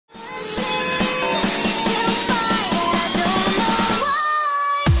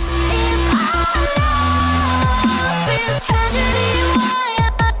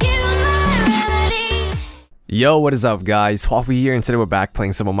Yo, what is up guys? Huahwi here, and today we're back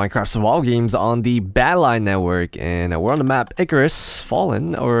playing some more Minecraft survival games on the Badlion network, and we're on the map Icarus,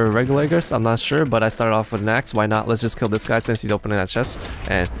 Fallen, or regular Icarus, I'm not sure, but I started off with an axe. Why not? Let's just kill this guy since he's opening that chest,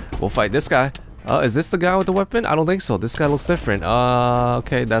 and we'll fight this guy. Is this the guy with the weapon? I don't think so. This guy looks different.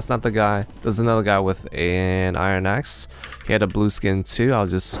 Okay, that's not the guy. There's another guy with an iron axe. He had a blue skin too. I'll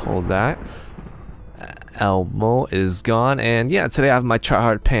just hold that. Elmo is gone, and yeah, today I have my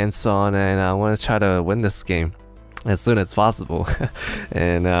tryhard pants on, and I want to try to win this game as soon as possible.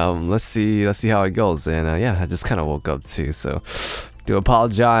 And let's see how it goes. And yeah, I just kind of woke up too, so do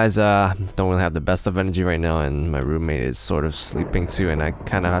apologize. Don't really have the best of energy right now, and my roommate is sort of sleeping too, and I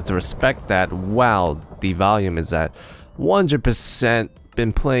kind of have to respect that. Wow, the volume is at 100%.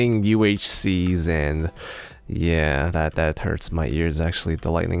 Been playing UHCs, and yeah, that hurts my ears actually, the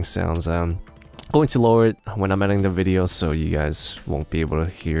lightning sounds. Going to lower it when I'm editing the video so you guys won't be able to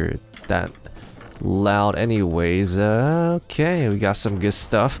hear it that loud anyways. Okay, we got some good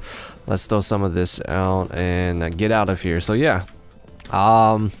stuff. Let's throw some of this out and get out of here. So yeah,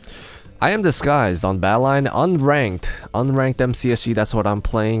 I am disguised on Badlion, unranked MCSG. That's what I'm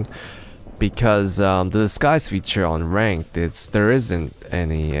playing, because the disguise feature on ranked, there isn't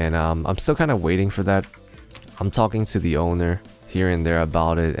any, and I'm still kind of waiting for that. I'm talking to the owner here and there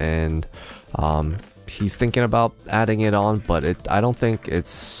about it, and he's thinking about adding it on, but I don't think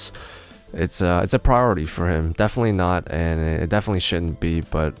it's a priority for him. Definitely not, and it definitely shouldn't be.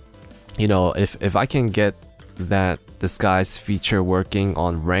 But you know, if I can get that disguise feature working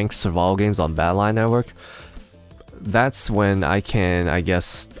on ranked survival games on Badlion network, that's when I can, I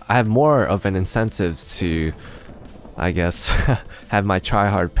guess, I have more of an incentive to, I guess, have my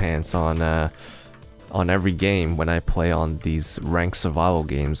tryhard pants on every game when I play on these ranked survival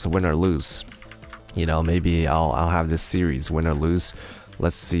games, win or lose. You know, maybe I'll have this series, win or lose.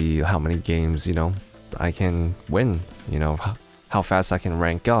 Let's see how many games, you know, I can win, you know, how fast I can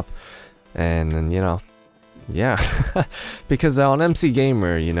rank up. And you know, yeah. Because on MC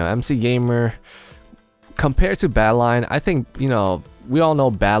Gamer, you know, MC Gamer compared to Badlion, I think, you know, we all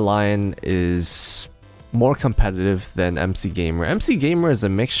know Badlion is more competitive than MC Gamer. MC Gamer is a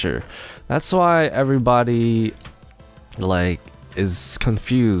mixture. That's why everybody like is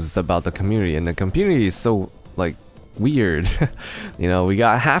confused about the community, and the community is so like weird. You know, we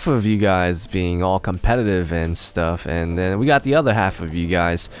got half of you guys being all competitive and stuff, and then we got the other half of you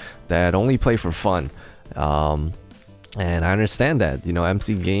guys that only play for fun. And I understand that, you know,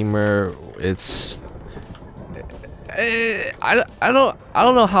 MC Gamer, it's I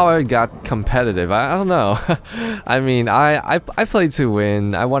don't know how I got competitive. I don't know. I mean, I play to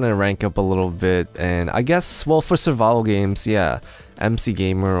win. I want to rank up a little bit, and I guess, well, for survival games, yeah, MC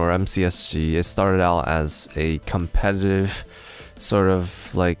Gamer or MCSG, it started out as a competitive, sort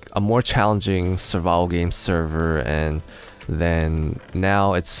of like a more challenging survival game server, and then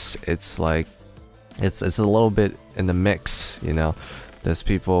now it's like it's a little bit in the mix, you know. There's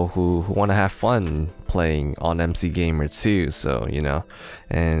people who want to have fun playing on MC Gamer too, so you know,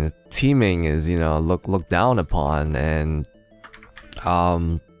 and teaming is, you know, looked down upon, and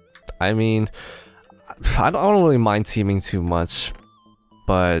I mean, I don't really mind teaming too much,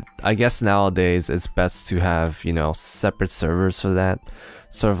 but I guess nowadays it's best to have, you know, separate servers for that,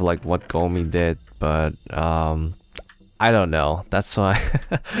 sort of like what Gomi did, but I don't know. That's why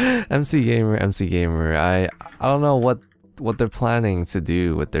MC Gamer, I don't know what they're planning to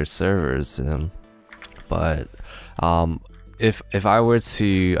do with their servers, but if I were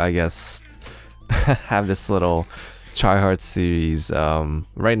to, I guess, have this little tryhard series,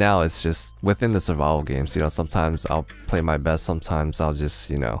 right now it's just within the survival games. You know, sometimes I'll play my best, sometimes I'll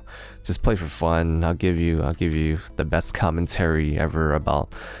just, you know, just play for fun. I'll give you the best commentary ever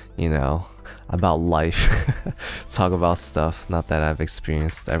about, you know, about life. Talk about stuff, not that I've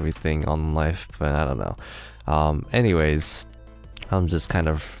experienced everything on life, but I don't know. Anyways, I'm just kind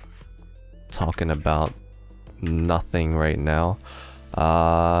of talking about nothing right now.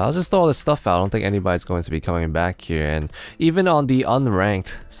 I'll just throw all this stuff out. I don't think anybody's going to be coming back here, and even on the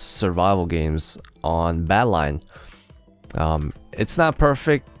unranked survival games on Badlion, it's not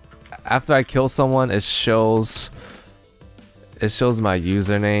perfect. After I kill someone, it shows my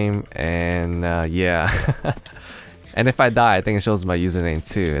username, and yeah. And if I die, I think it shows my username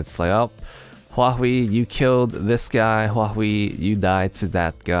too. It's like, oh, Huahwi, you killed this guy. Huahwi, you died to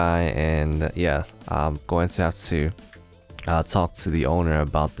that guy. And yeah, I'm going to have to talk to the owner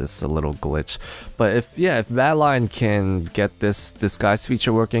about this, a little glitch. But if Badlion can get this disguise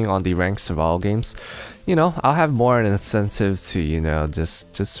feature working on the ranked survival games, you know, I'll have more incentive to, you know,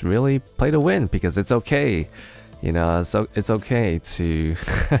 just really play to win, because it's okay. You know, it's okay to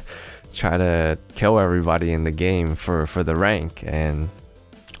try to kill everybody in the game for the rank. And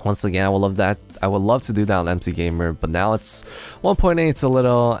once again, I would love that. I would love to do that on MC Gamer, but now it's 1.8. It's a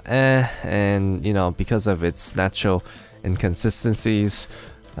little and you know, because of its natural inconsistencies,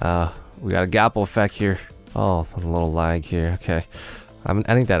 we got a gap effect here. Oh, a little lag here. Okay,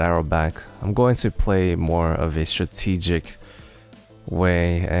 I need that arrow back. I'm going to play more of a strategic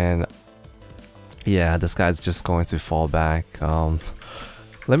way, and yeah, this guy's just going to fall back.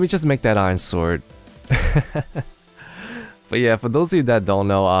 Let me just make that iron sword. But yeah, for those of you that don't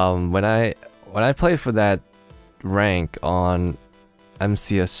know, when I play for that rank on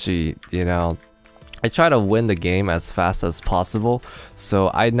MCSG, you know, I try to win the game as fast as possible.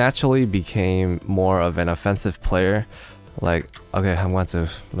 So I naturally became more of an offensive player. Like, okay, I'm going to,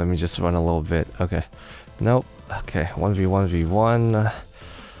 let me just run a little bit. Okay, nope. Okay, 1v1v1.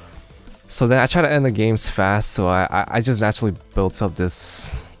 So then I try to end the games fast. So I just naturally built up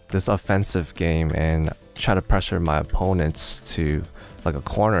this offensive game and try to pressure my opponents to like a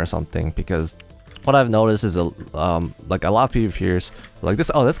corner or something, because what I've noticed is like a lot of people here like this.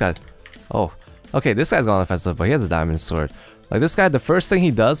 Oh, this guy. Oh, okay, this guy's going offensive, but he has a diamond sword. Like this guy, the first thing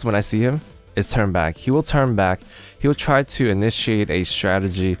he does when I see him is turn back. He will turn back. He will try to initiate a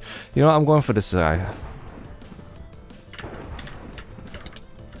strategy. You know, I'm going for this guy.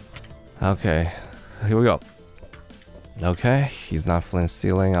 Okay, here we go. Okay, he's not flint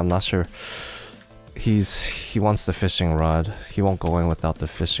stealing. I'm not sure. He wants the fishing rod. He won't go in without the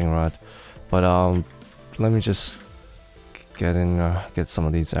fishing rod. But let me just get in, get some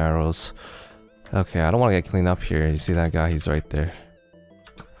of these arrows. Okay, I don't want to get cleaned up here. You see that guy? He's right there.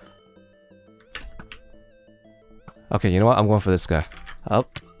 Okay, you know what? I'm going for this guy.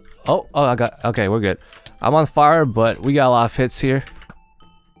 Oh, I got. Okay, we're good. I'm on fire, but we got a lot of hits here.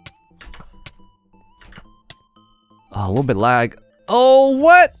 Oh, a little bit lag. Oh,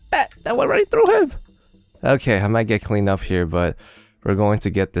 what? That went right through him. Okay, I might get cleaned up here, but we're going to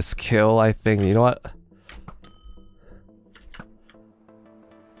get this kill, I think. You know what?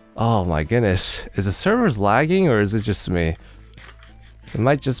 Oh my goodness. Is the servers lagging or is it just me? It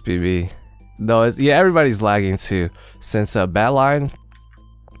might just be me. No, yeah, everybody's lagging too. Since Badlion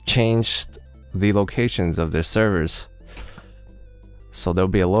changed the locations of their servers. So there'll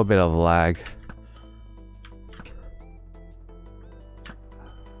be a little bit of lag.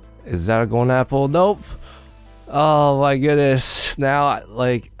 Is that a golden apple? Nope. Oh my goodness. Now,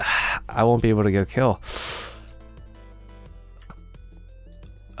 like, I won't be able to get a kill.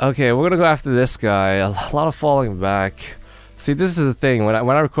 Okay, we're gonna go after this guy. A lot of falling back. See, this is the thing. When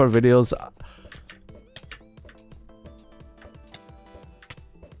I record videos,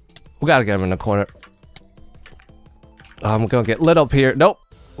 we gotta get him in the corner. I'm gonna get lit up here. Nope,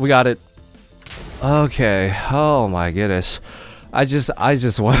 we got it. Okay. Oh my goodness. I just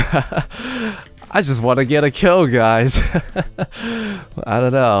want I just want to get a kill, guys. I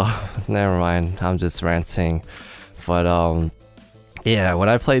don't know. Never mind. I'm just ranting. But yeah, when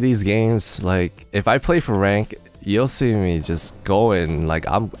I play these games, like if I play for rank, you'll see me just going. Like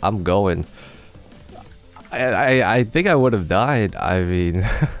I'm going. I think I would have died. I mean,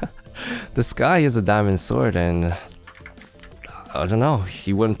 this guy has a diamond sword, and I don't know.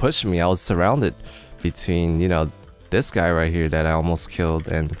 He wouldn't push me. I was surrounded between, you know, this guy right here that I almost killed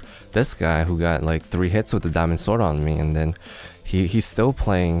and this guy who got like 3 hits with the diamond sword on me, and then he's still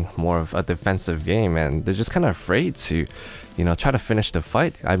playing more of a defensive game, and they're just kind of afraid to, you know, try to finish the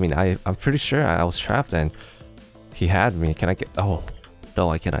fight. I mean, I'm pretty sure I was trapped and he had me. Can I get? Oh no,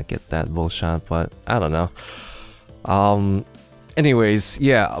 I cannot get that bull shot, but I don't know. Anyways,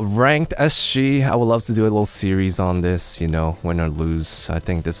 yeah, ranked SG. I would love to do a little series on this, you know, win or lose. I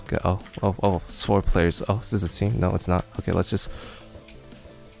think this guy. Oh, it's 4 players. Oh, is this a team? No, it's not. Okay, let's just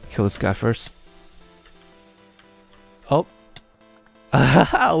kill this guy first. Oh,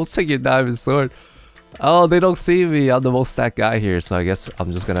 I'll take your diamond sword. Oh, they don't see me. I'm the most stacked guy here, so I guess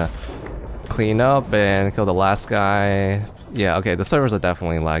I'm just gonna clean up and kill the last guy. Yeah, okay, the servers are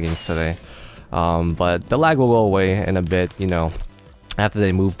definitely lagging today. But the lag will go away in a bit, you know, after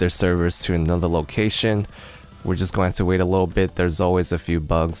they move their servers to another location. We're just going to wait a little bit. There's always a few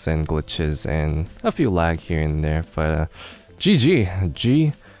bugs and glitches and a few lag here and there, but GG.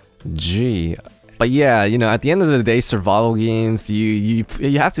 But yeah, you know, at the end of the day, survival games, you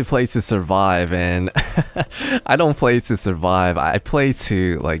have to play to survive, and I don't play to survive. I play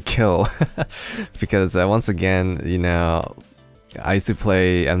to like kill, because once again, you know, I used to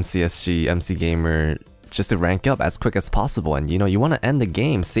play MCSG, MC Gamer just to rank up as quick as possible. And you know, you want to end the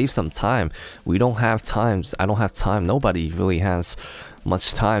game, save some time. We don't have time. I don't have time. Nobody really has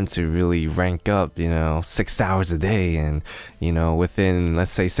much time to really rank up, you know, 6 hours a day. And you know, within,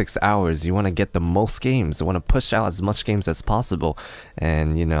 let's say, 6 hours, you want to get the most games. You want to push out as much games as possible.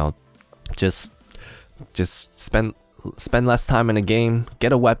 And you know, just spend less time in a game,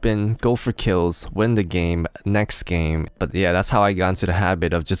 get a weapon, go for kills, win the game, next game. But yeah, that's how I got into the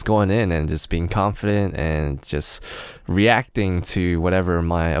habit of just going in and just being confident and just reacting to whatever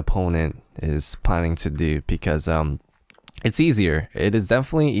my opponent is planning to do, because it's easier. It is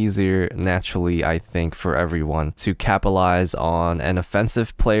definitely easier naturally, I think, for everyone to capitalize on an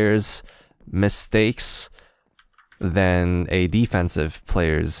offensive player's mistakes than a defensive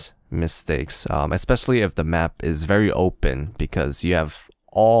player's mistakes, especially if the map is very open, because you have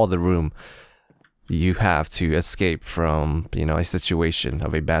all the room you have to escape from, you know,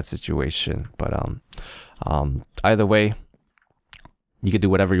 a bad situation. But either way, you can do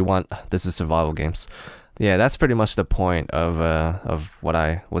whatever you want. This is survival games. Yeah, that's pretty much the point of what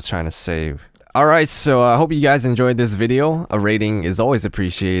I was trying to say. Alright, so I hope you guys enjoyed this video. A rating is always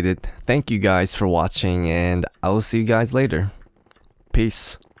appreciated. Thank you guys for watching, and I will see you guys later.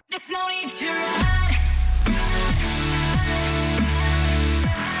 Peace. There's no need to run.